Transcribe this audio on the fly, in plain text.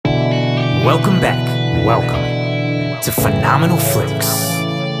Welcome back. Welcome to Phenomenal Flicks.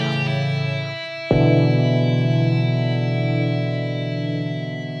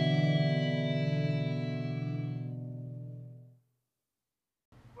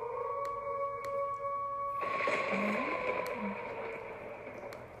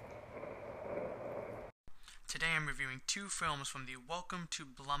 Today I'm reviewing two films from the Welcome to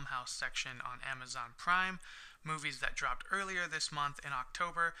Blumhouse section on Amazon Prime, movies that dropped earlier this month in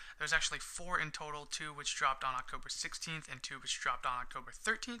October. There's actually four in total, two which dropped on October 16th and two which dropped on October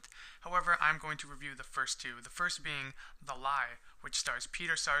 13th. However, I'm going to review the first two, the first being The Lie, which stars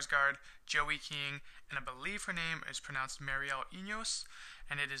Peter Sarsgaard, Joey King, and I believe her name is pronounced Marielle Enos,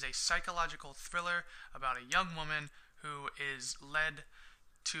 and it is a psychological thriller about a young woman who is led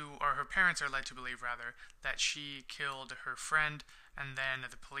to, or her parents are led to believe rather, that she killed her friend, and then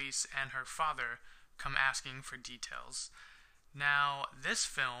the police and her father come asking for details. Now, this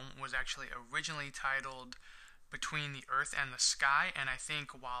film was actually originally titled Between the Earth and the Sky, and I think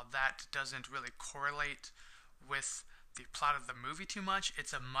while that doesn't really correlate with the plot of the movie too much,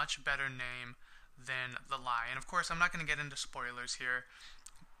 it's a much better name than The Lie. And of course, I'm not going to get into spoilers here.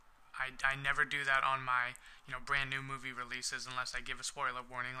 I never do that on my brand new movie releases unless I give a spoiler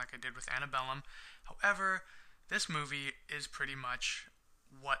warning like I did with Annabellum. However, this movie is pretty much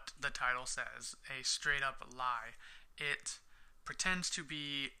what the title says, a straight up lie. It pretends to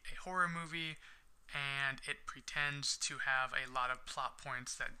be a horror movie, and it pretends to have a lot of plot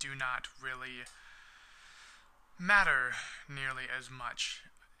points that do not really matter nearly as much.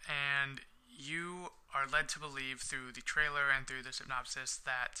 And you are led to believe through the trailer and through the synopsis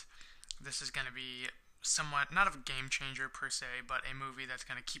that this is going to be somewhat, not a game changer per se, but a movie that's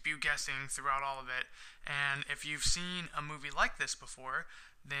going to keep you guessing throughout all of it. And if you've seen a movie like this before,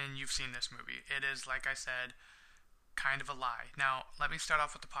 then you've seen this movie. It is, like I said, kind of a lie. Now, let me start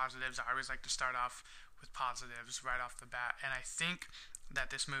off with the positives. I always like to start off with positives right off the bat. And I think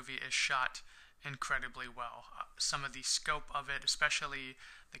that this movie is shot incredibly well. Some of the scope of it, especially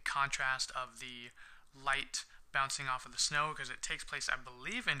the contrast of the light bouncing off of the snow, because it takes place, I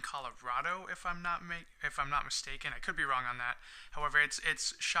believe, in Colorado, if I'm not mistaken. I could be wrong on that. However,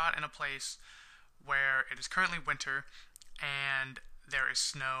 it's shot in a place where it is currently winter and there is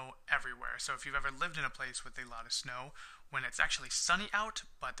snow everywhere. So if you've ever lived in a place with a lot of snow, when it's actually sunny out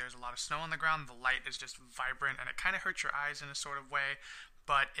but there's a lot of snow on the ground, the light is just vibrant and it kind of hurts your eyes in a sort of way,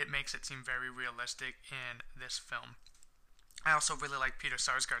 but it makes it seem very realistic in this film. I also really like Peter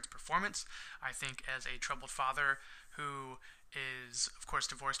Sarsgaard's performance. I think as a troubled father who is, of course,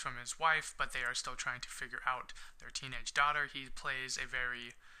 divorced from his wife, but they are still trying to figure out their teenage daughter, he plays a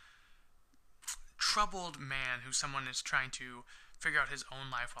very troubled man who someone is trying to figure out his own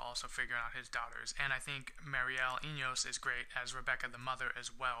life while also figuring out his daughter's. And I think Marielle Enos is great as Rebecca the mother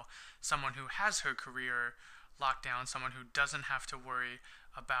as well. Someone who has her career locked down, someone who doesn't have to worry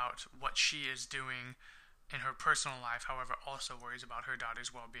about what she is doing in her personal life, however, also worries about her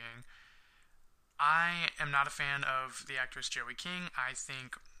daughter's well-being. I am not a fan of the actress Joey King. I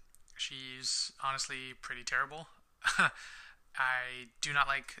think she's honestly pretty terrible. I do not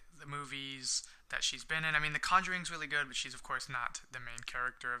like the movies that she's been in. I mean, The Conjuring's really good, but she's, of course, not the main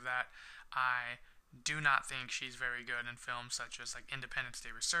character of that. I do not think she's very good in films such as like Independence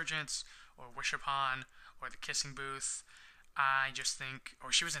Day Resurgence or Wish Upon or The Kissing Booth. I just think,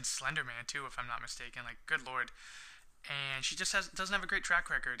 or she was in Slender Man too, if I'm not mistaken. Like, good lord. And she just doesn't have a great track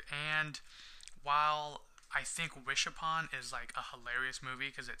record. And while I think Wish Upon is like a hilarious movie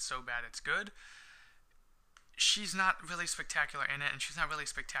because it's so bad it's good, she's not really spectacular in it, and she's not really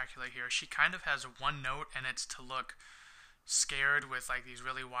spectacular here. She kind of has one note, and it's to look scared with like these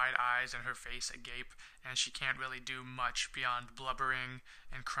really wide eyes and her face agape, and she can't really do much beyond blubbering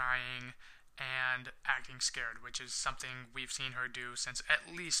and crying and acting scared, which is something we've seen her do since at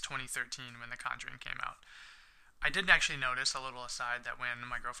least 2013 when The Conjuring came out. I did actually notice, a little aside, that when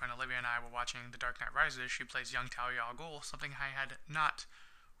my girlfriend Olivia and I were watching The Dark Knight Rises, she plays young Talia al Ghul, something I had not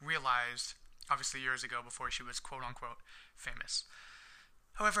realized, obviously years ago, before she was quote-unquote famous.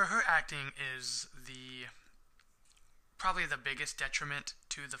 However, her acting is probably the biggest detriment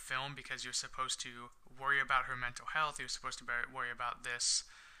to the film, because you're supposed to worry about her mental health, you're supposed to worry about this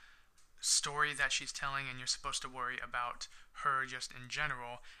story that she's telling, and you're supposed to worry about her just in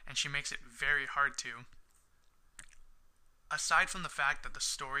general, and she makes it very hard to. Aside from the fact that the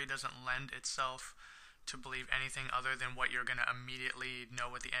story doesn't lend itself to believe anything other than what you're going to immediately know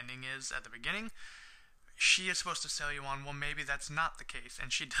what the ending is at the beginning, she is supposed to sell you on, well, maybe that's not the case,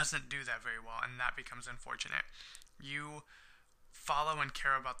 and she doesn't do that very well, and that becomes unfortunate. You follow and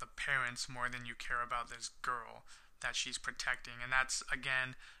care about the parents more than you care about this girl that she's protecting, and that's,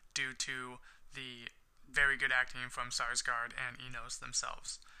 again, due to the very good acting from Sarsgaard and Enos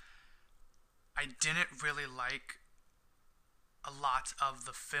themselves. I didn't really like a lot of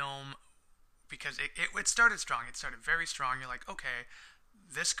the film because it started strong. It started very strong. You're like, okay,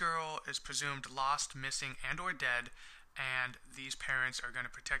 this girl is presumed lost, missing, and or dead, and these parents are going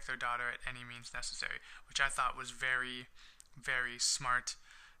to protect their daughter at any means necessary, which I thought was very, very smart.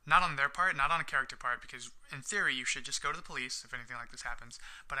 Not on their part, not on a character part, because in theory you should just go to the police if anything like this happens,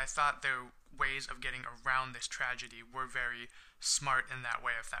 but I thought their ways of getting around this tragedy were very smart in that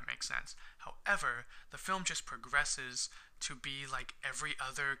way, if that makes sense. However, the film just progresses to be like every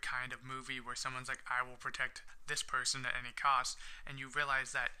other kind of movie where someone's like, I will protect this person at any cost, and you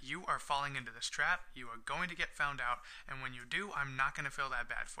realize that you are falling into this trap, you are going to get found out, and when you do, I'm not going to feel that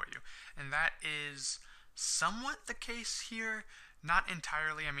bad for you. And that is somewhat the case here. Not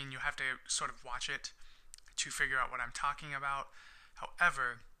entirely. I mean, you have to sort of watch it to figure out what I'm talking about.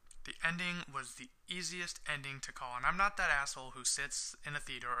 However, the ending was the easiest ending to call. And I'm not that asshole who sits in a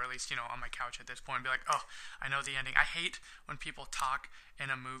theater, or at least, on my couch at this point and be like, oh, I know the ending. I hate when people talk in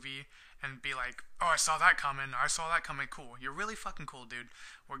a movie and be like, oh, I saw that coming. I saw that coming. Cool. You're really fucking cool, dude.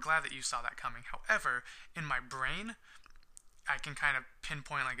 We're glad that you saw that coming. However, in my brain, I can kind of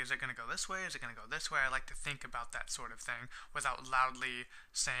pinpoint, like, is it going to go this way? Is it going to go this way? I like to think about that sort of thing without loudly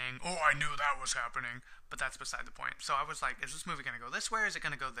saying, oh, I knew that was happening. But that's beside the point. So I was like, is this movie going to go this way or is it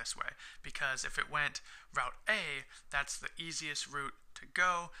going to go this way? Because if it went route A, that's the easiest route to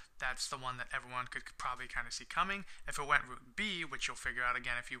go. That's the one that everyone could probably kind of see coming. If it went route B, which you'll figure out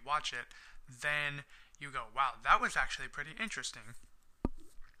again if you watch it, then you go, wow, that was actually pretty interesting.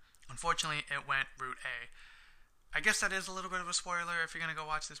 Unfortunately, it went route A. I guess that is a little bit of a spoiler if you're going to go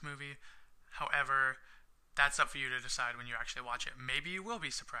watch this movie. However, that's up for you to decide when you actually watch it. Maybe you will be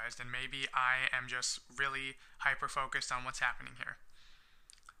surprised, and maybe I am just really hyper-focused on what's happening here.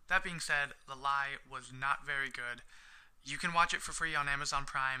 That being said, The Lie was not very good. You can watch it for free on Amazon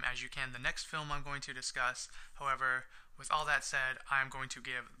Prime, as you can the next film I'm going to discuss. However, with all that said, I'm going to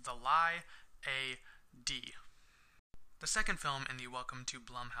give The Lie a D. The second film in the Welcome to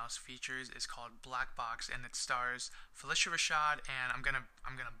Blumhouse features is called Black Box, and it stars Phylicia Rashad, and I'm gonna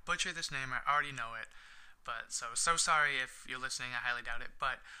butcher this name. I already know it, but so sorry if you're listening. I highly doubt it.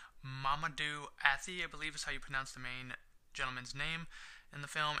 But Mamoudou Athie, I believe is how you pronounce the main gentleman's name in the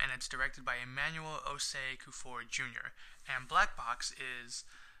film, and it's directed by Emmanuel Osei Kuffour Jr. And Black Box is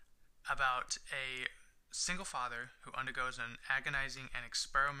about a single father who undergoes an agonizing and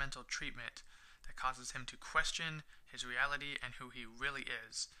experimental treatment that causes him to question his reality and who he really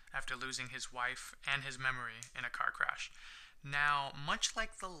is after losing his wife and his memory in a car crash. Now, much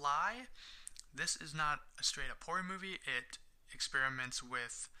like The Lie, this is not a straight-up horror movie. It experiments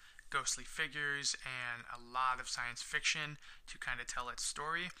with ghostly figures and a lot of science fiction to kind of tell its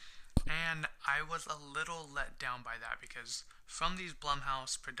story. And I was a little let down by that because from these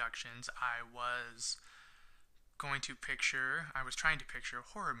Blumhouse productions, I was trying to picture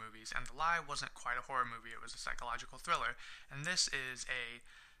horror movies, and The Lie wasn't quite a horror movie. It was a psychological thriller, and this is a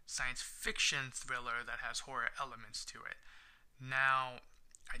science fiction thriller that has horror elements to it. Now,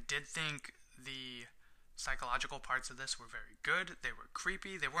 I did think the psychological parts of this were very good. They were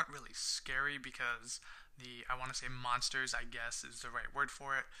creepy. They weren't really scary because I want to say monsters, I guess is the right word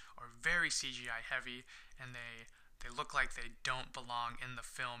for it, are very CGI heavy, and they look like they don't belong in the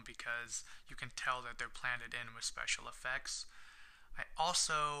film because you can tell that they're planted in with special effects. I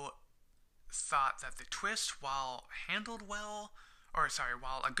also thought that the twist, while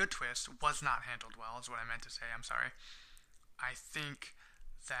a good twist was not handled well, is what I meant to say, I'm sorry. I think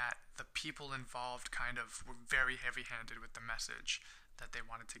that the people involved kind of were very heavy-handed with the message that they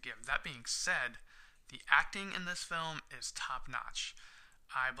wanted to give. That being said, the acting in this film is top-notch.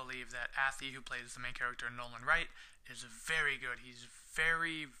 I believe that Athie, who plays the main character, Nolan Wright, is very good. He's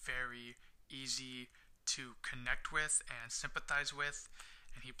very, very easy to connect with and sympathize with,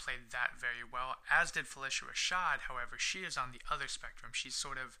 and he played that very well, as did Phylicia Rashad. However, she is on the other spectrum. She's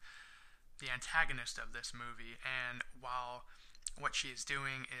sort of the antagonist of this movie, and while what she is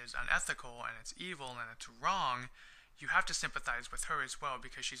doing is unethical and it's evil and it's wrong, you have to sympathize with her as well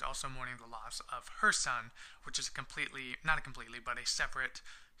because she's also mourning the loss of her son, which is but a separate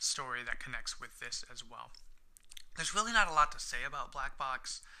story that connects with this as well. There's really not a lot to say about Black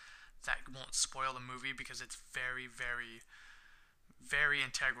Box that won't spoil the movie because it's very, very, very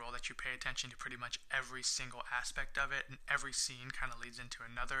integral that you pay attention to pretty much every single aspect of it, and every scene kind of leads into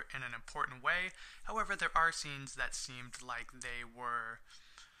another in an important way. However, there are scenes that seemed like they were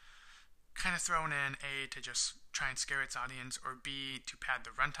kind of thrown in, A, to just try and scare its audience, or B, to pad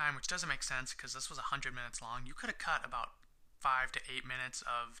the runtime, which doesn't make sense because this was 100 minutes long. You could have cut about 5 to 8 minutes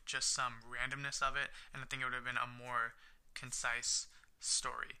of just some randomness of it, and I think it would have been a more concise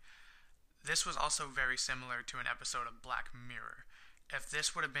story. This was also very similar to an episode of Black Mirror. If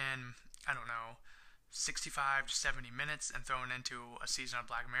this would have been, I don't know, 65 to 70 minutes and thrown into a season of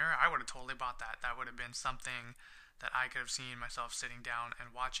Black Mirror, I would have totally bought that. That would have been something that I could have seen myself sitting down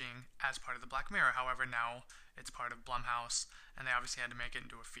and watching as part of the Black Mirror. However, now it's part of Blumhouse, and they obviously had to make it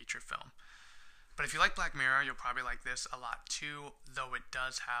into a feature film. But if you like Black Mirror, you'll probably like this a lot too, though it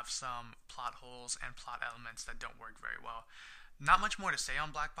does have some plot holes and plot elements that don't work very well. Not much more to say on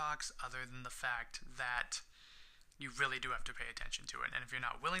Black Box other than the fact that you really do have to pay attention to it. And if you're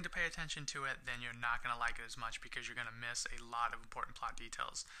not willing to pay attention to it, then you're not going to like it as much because you're going to miss a lot of important plot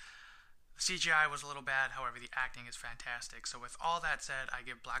details. The CGI was a little bad, however, the acting is fantastic. So with all that said, I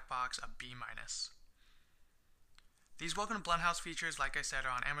give Black Box a B-. These Welcome to Blumhouse features, like I said,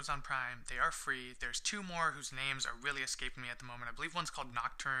 are on Amazon Prime. They are free. There's 2 more whose names are really escaping me at the moment. I believe one's called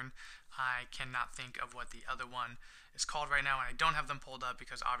Nocturne. I cannot think of what the other one is called right now, and I don't have them pulled up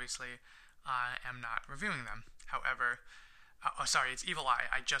because obviously I am not reviewing them. However, it's Evil Eye.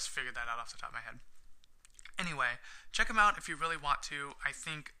 I just figured that out off the top of my head. Anyway, check them out if you really want to. I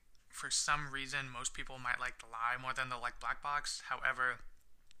think for some reason most people might like The Lie more than they'll like Black Box. However,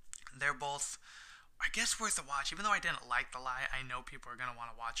 they're both, I guess, worth a watch. Even though I didn't like The Lie, I know people are going to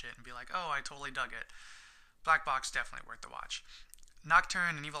want to watch it and be like, oh, I totally dug it. Black Box, definitely worth the watch.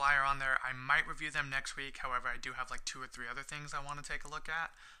 Nocturne and Evil Eye are on there. I might review them next week. However, I do have like 2 or 3 other things I want to take a look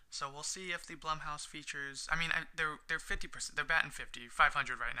at. So we'll see if the Blumhouse features, they're 50%, they're batting 50,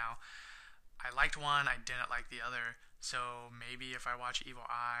 500 right now. I liked one, I didn't like the other. So maybe if I watch Evil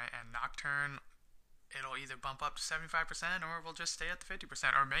Eye and Nocturne, it'll either bump up to 75% or we'll just stay at the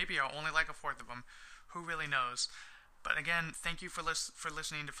 50%. Or maybe I'll only like a fourth of them. Who really knows? But again, thank you for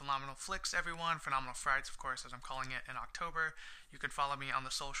listening to Phenomenal Flicks, everyone. Phenomenal Fridays, of course, as I'm calling it in October. You can follow me on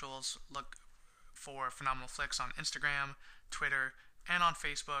the socials. Look for Phenomenal Flicks on Instagram, Twitter, and on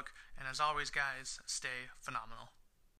Facebook. And as always, guys, stay phenomenal.